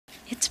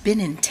been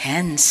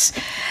intense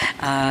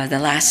the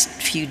last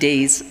few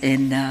days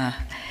in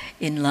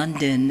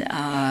London,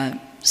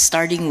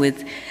 starting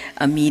with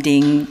a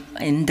meeting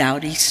in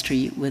Dowdy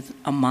Street with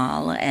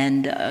Amal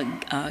and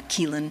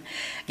Keelan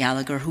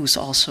Gallagher, who's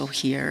also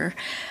here.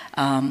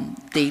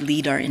 They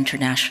lead our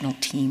international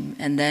team.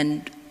 And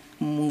then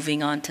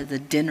moving on to the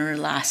dinner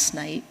last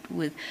night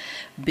with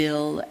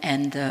Bill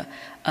and the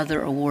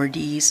other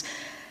awardees.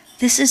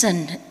 This is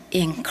an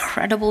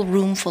incredible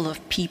room full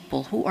of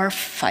people who are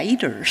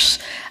fighters.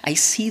 I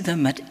see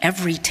them at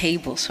every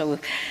table, so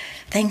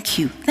thank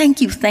you,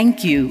 thank you,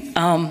 thank you.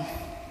 I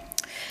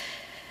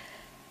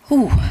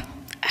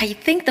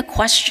think the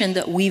question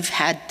that we've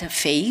had to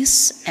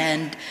face,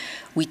 and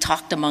we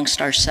talked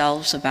amongst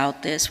ourselves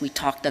about this, we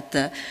talked at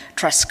the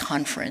Trust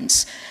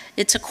Conference,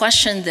 it's a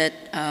question that,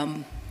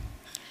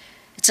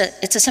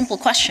 it's a simple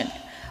question.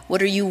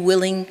 What are you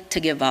willing to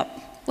give up?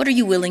 What are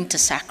you willing to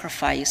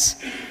sacrifice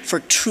for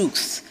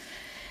truth?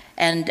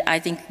 And I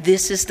think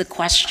this is the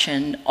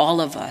question all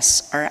of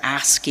us are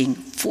asking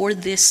for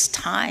this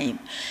time.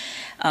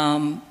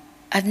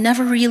 I've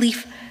never really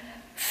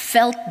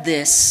felt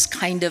this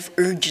kind of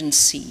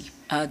urgency,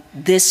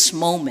 this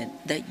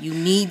moment, that you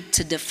need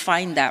to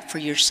define that for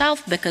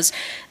yourself, because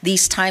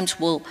these times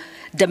will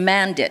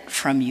demand it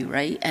from you,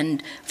 right?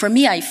 And for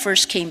me, I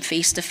first came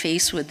face to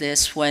face with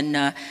this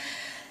when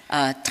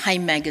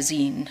Time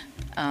magazine,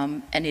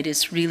 and it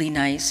is really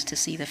nice to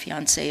see the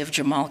fiance of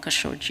Jamal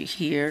Khashoggi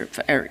here,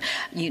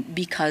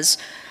 because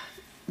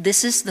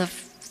this is the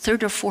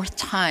third or fourth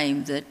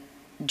time that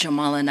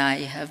Jamal and I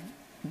have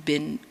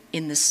been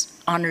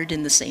honored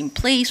in the same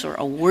place or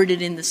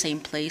awarded in the same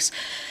place.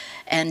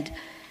 And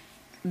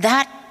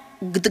that,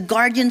 the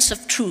guardians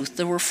of truth,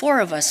 there were 4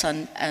 of us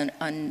on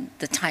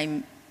the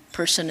Time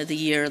Person of the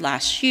Year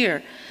last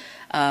year.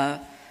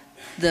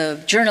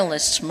 The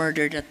journalists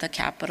murdered at the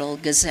Capital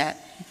Gazette,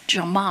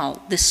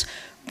 Jamal, this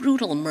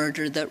brutal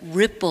murder that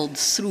rippled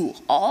through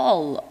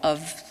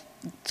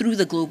through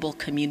the global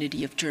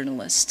community of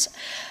journalists.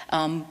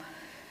 The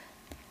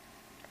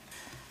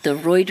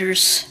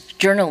Reuters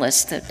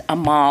journalist that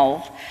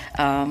Amal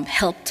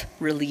helped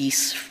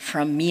release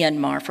from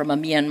Myanmar, from a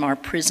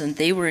Myanmar prison.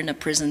 They were in a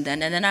prison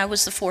then, and then I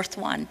was the 4th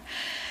one.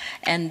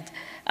 And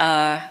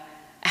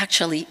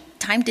actually,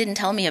 Time didn't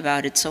tell me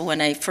about it, so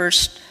when I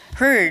first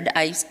heard,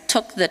 I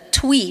took the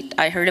tweet,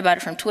 I heard about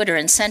it from Twitter,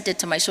 and sent it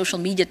to my social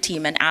media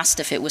team and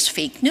asked if it was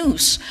fake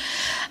news.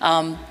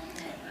 And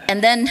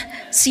then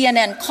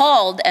CNN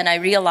called, and I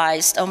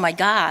realized, oh my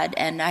God,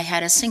 and I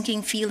had a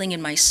sinking feeling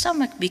in my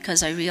stomach,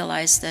 because I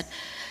realized that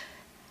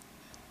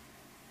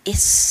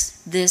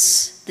is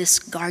this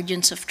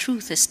guardians of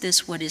truth, is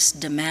this what is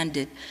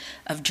demanded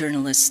of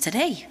journalists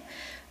today?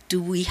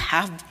 Do we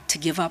have to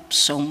give up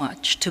so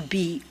much to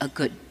be a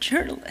good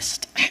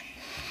journalist?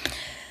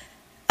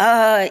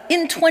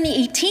 In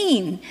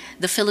 2018,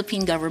 the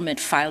Philippine government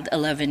filed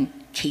 11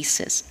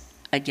 cases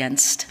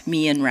against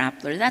me and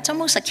Rappler. That's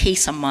almost a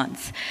case a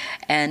month.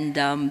 And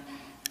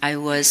I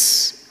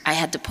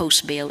had to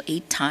post bail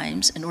 8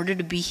 times. In order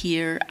to be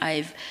here,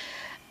 I've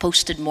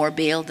posted more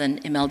bail than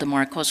Imelda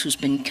Marcos, who's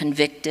been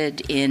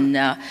convicted in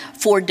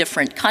 4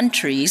 different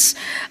countries.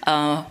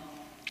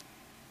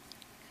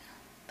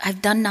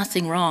 I've done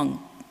nothing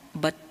wrong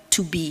but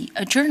to be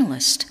a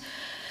journalist.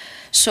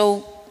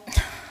 So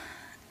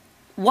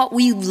what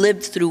we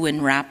lived through in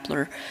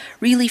Rappler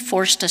really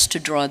forced us to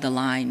draw the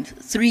line.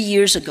 3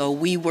 years ago,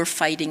 we were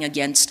fighting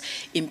against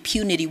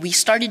impunity. We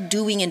started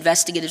doing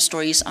investigative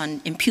stories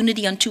on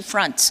impunity on 2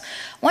 fronts.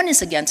 One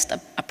is against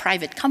a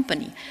private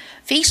company,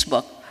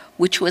 Facebook,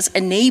 which was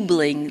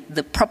enabling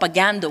the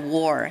propaganda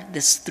war,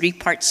 this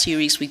 3-part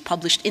series we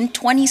published in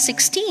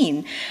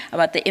 2016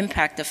 about the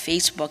impact of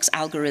Facebook's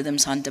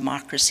algorithms on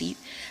democracy.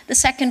 The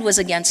second was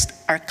against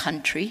our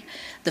country,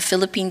 the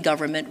Philippine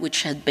government,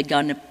 which had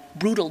begun a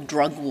brutal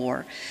drug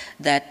war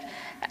that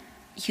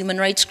human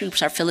rights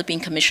groups, our Philippine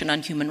Commission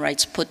on Human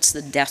Rights, puts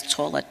the death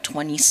toll at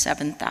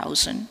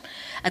 27,000,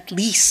 at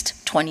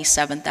least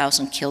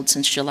 27,000 killed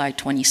since July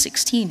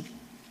 2016.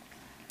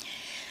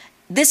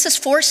 This has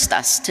forced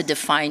us to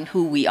define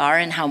who we are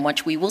and how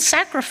much we will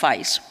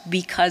sacrifice,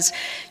 because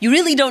you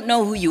really don't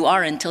know who you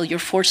are until you're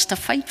forced to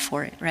fight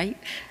for it, right?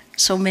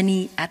 So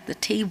many at the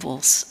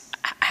tables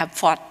have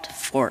fought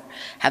for,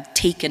 have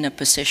taken a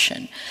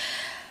position.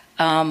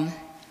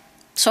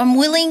 So I'm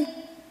willing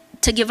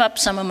to give up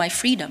some of my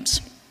freedoms.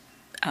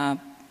 I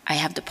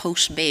have to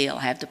post bail,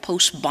 I have to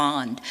post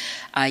bond.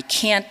 I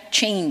can't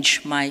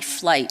change my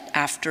flight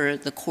after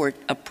the court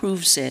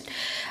approves it.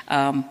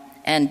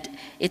 And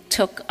it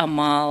took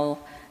Amal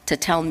to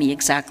tell me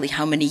exactly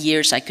how many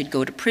years I could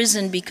go to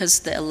prison,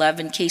 because the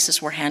 11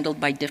 cases were handled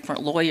by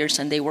different lawyers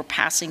and they were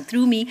passing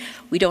through me.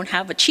 We don't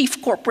have a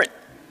chief corporate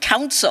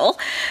counsel.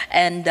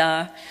 And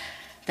then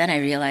I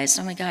realized,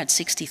 oh my God,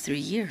 63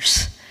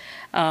 years.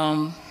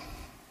 But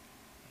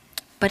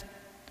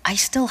I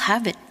still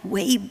have it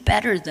way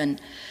better than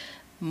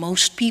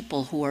most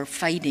people who are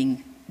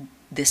fighting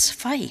this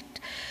fight.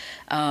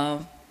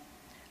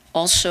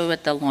 Also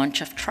at the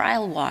launch of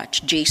Trial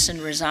Watch, Jason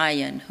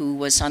Rezaian, who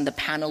was on the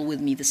panel with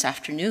me this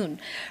afternoon,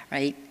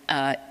 right?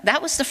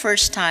 That was the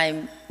first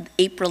time,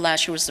 April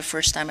last year was the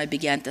first time I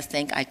began to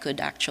think I could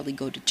actually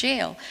go to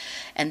jail.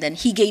 And then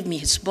he gave me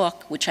his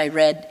book, which I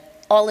read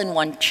all in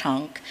one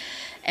chunk.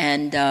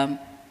 And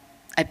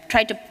I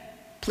tried to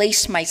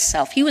place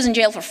myself, he was in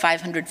jail for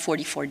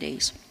 544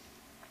 days.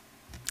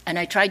 And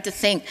I tried to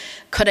think,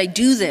 could I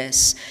do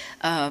this?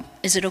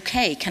 Is it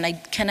okay? Can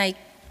I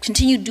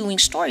continue doing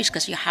stories?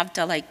 Because you have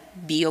to like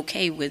be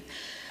okay with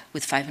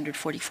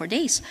 544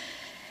 days.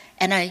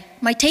 And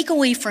my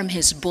takeaway from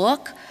his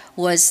book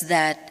was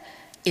that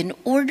in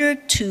order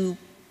to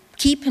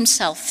keep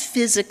himself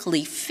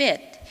physically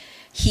fit,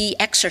 he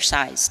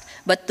exercised.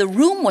 But the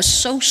room was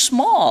so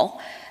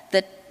small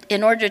that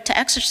in order to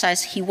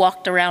exercise, he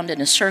walked around in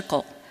a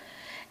circle.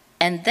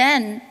 And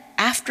then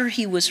after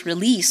he was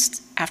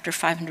released, after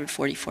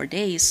 544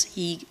 days,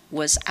 he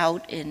was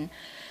out in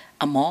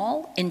a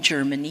mall in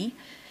Germany,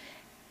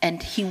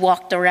 and he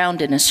walked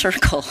around in a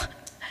circle.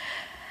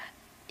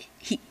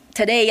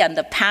 Today on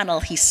the panel,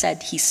 he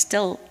said he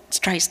still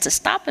tries to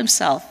stop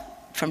himself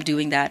from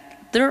doing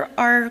that. There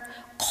are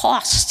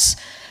costs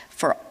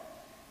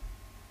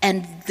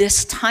and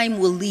this time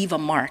will leave a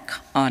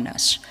mark on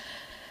us.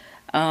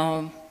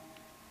 And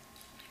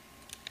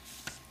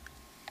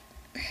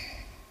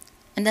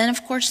then,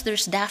 of course,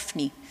 there's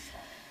Daphne.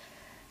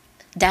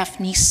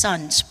 Daphne's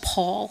sons,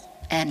 Paul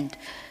and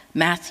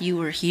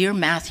Matthew, are here.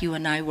 Matthew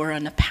and I were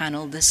on a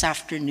panel this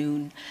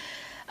afternoon.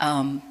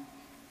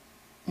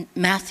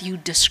 Matthew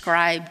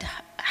described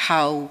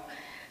how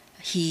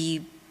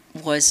he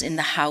was in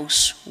the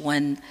house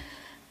when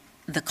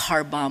the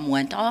car bomb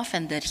went off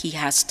and that he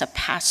has to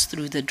pass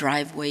through the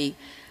driveway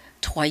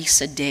twice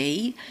a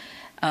day.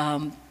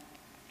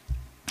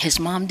 His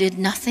mom did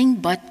nothing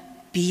but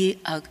be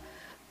a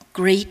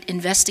great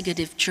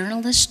investigative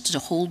journalist to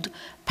hold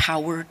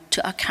power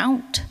to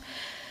account.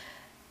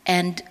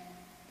 And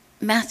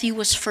Matthew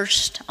was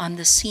first on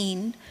the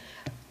scene.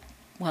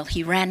 Well,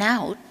 he ran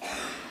out,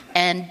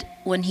 and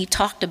when he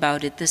talked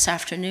about it this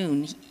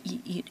afternoon,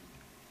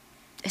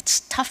 it's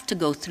tough to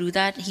go through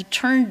that. He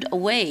turned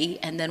away,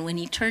 and then when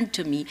he turned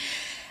to me,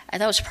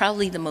 that was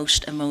probably the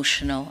most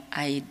emotional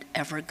I'd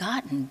ever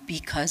gotten,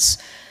 because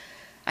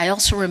I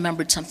also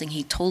remembered something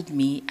he told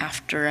me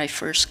after I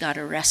first got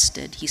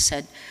arrested. He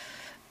said,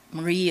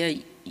 "Maria,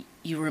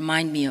 you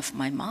remind me of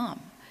my mom."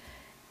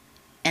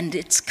 And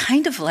it's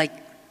kind of like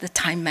the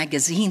Time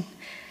magazine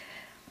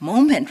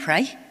moment,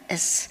 right?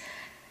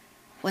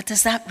 What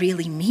does that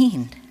really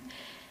mean?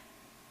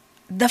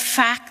 The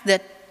fact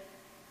that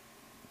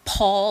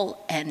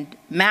Paul and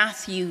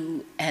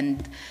Matthew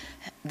and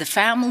the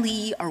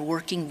family are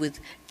working with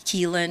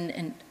Keelan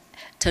and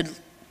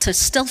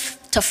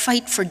to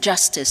fight for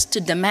justice, to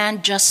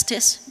demand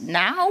justice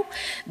now,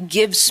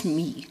 gives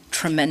me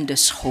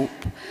tremendous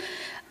hope.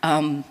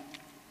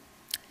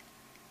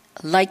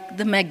 Like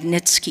the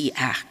Magnitsky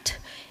Act,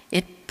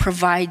 it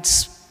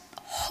provides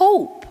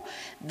hope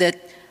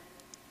that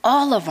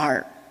all of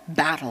our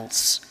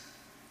battles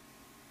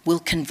will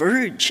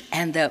converge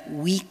and that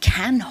we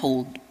can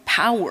hold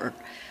power,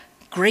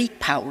 great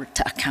power,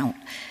 to account,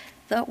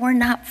 that we're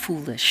not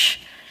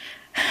foolish.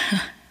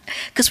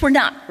 Because we're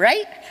not,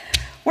 right?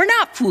 We're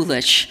not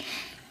foolish.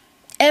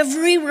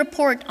 Every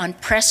report on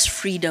press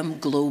freedom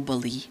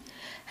globally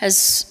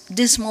has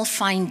dismal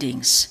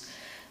findings.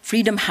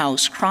 Freedom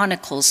House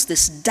chronicles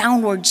this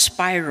downward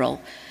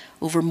spiral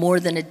over more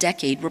than a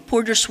decade.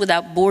 Reporters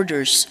Without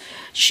Borders,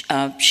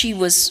 she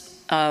was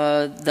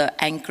the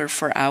anchor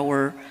for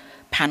our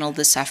panel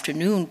this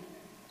afternoon,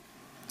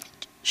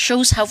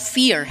 shows how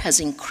fear has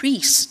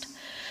increased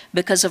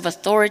because of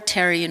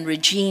authoritarian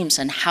regimes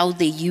and how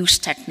they use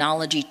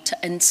technology to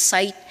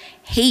incite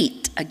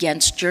hate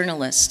against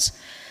journalists.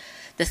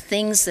 The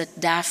things that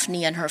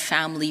Daphne and her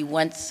family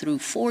went through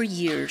 4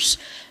 years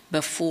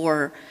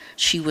before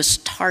she was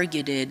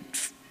targeted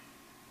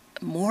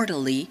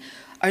mortally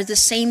are the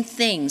same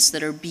things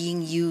that are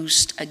being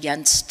used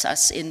against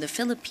us in the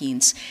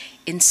Philippines.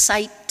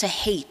 Incite to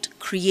hate,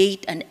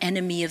 create an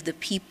enemy of the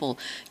people,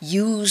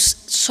 use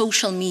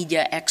social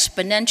media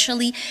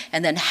exponentially,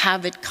 and then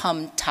have it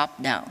come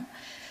top down.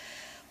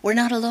 We're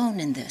not alone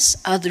in this.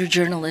 Other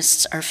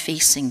journalists are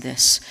facing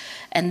this.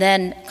 And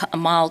then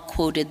Amal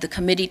quoted the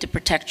Committee to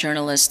Protect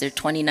Journalists, their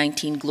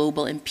 2019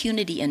 Global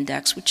Impunity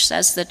Index, which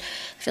says that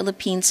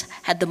Philippines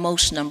had the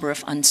most number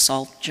of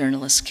unsolved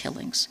journalist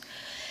killings.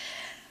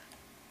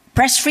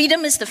 Press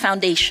freedom is the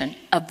foundation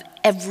of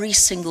every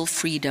single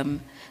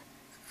freedom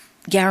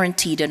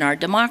guaranteed in our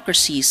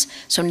democracies.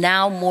 So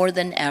now more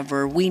than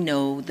ever, we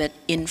know that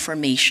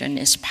information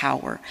is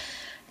power.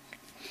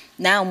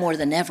 Now more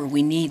than ever,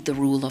 we need the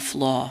rule of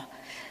law.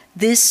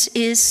 This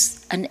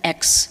is an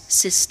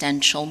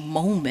existential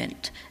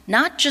moment,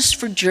 not just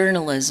for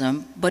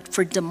journalism, but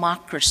for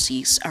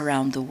democracies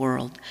around the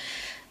world.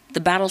 The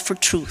battle for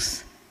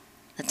truth,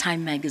 the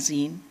Time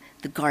magazine,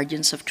 the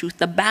Guardians of Truth,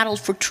 the battle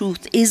for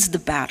truth is the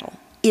battle.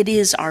 It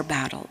is our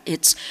battle.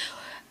 It's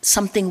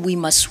something we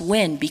must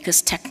win,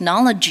 because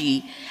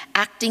technology,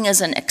 acting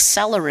as an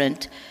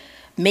accelerant,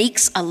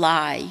 makes a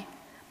lie,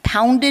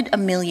 pounded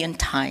 1,000,000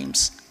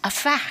 times, a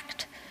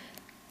fact.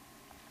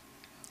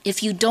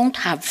 If you don't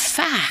have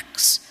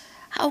facts,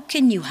 how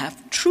can you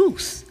have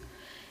truth?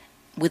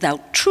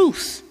 Without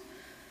truth,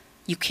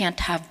 you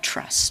can't have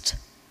trust.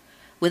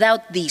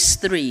 Without these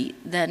three,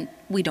 then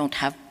we don't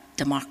have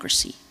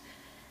democracy.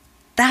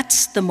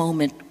 That's the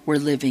moment we're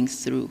living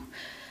through.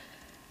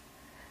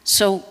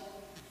 So,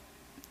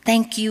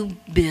 thank you,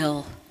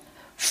 Bill,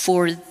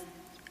 for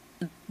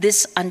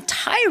this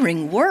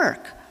untiring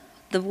work,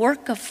 the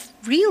work of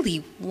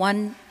really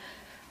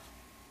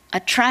a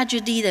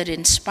tragedy that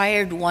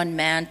inspired one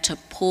man to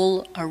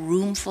pull a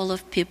room full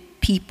of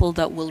people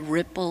that will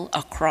ripple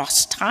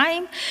across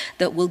time,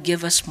 that will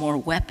give us more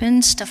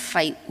weapons to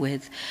fight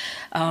with,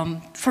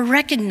 for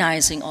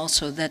recognizing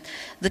also that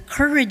the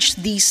courage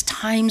these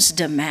times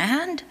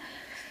demand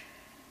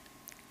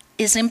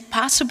is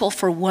impossible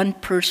for one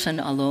person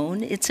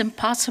alone. It's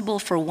impossible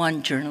for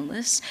one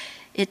journalist.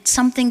 It's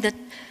something that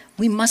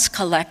we must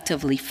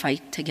collectively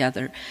fight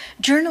together.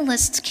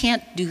 Journalists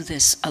can't do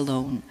this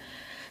alone.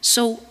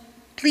 So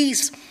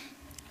please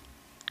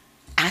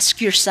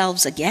ask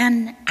yourselves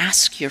again,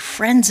 ask your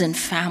friends and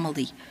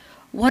family,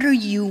 what are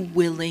you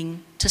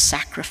willing to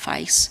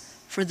sacrifice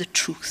for the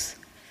truth?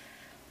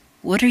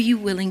 What are you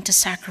willing to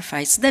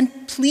sacrifice? Then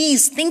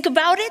please think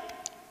about it,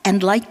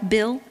 and like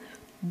Bill,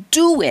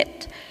 do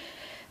it.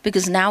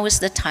 Because now is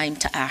the time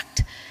to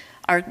act.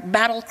 Our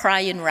battle cry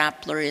in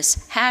Rappler is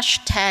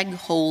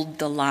 #hold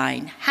the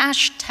line,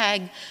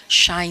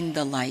 #shine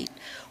the light.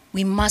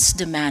 We must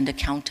demand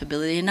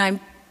accountability, and I'm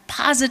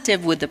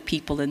positive with the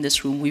people in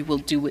this room we will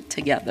do it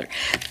together.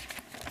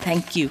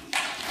 Thank you.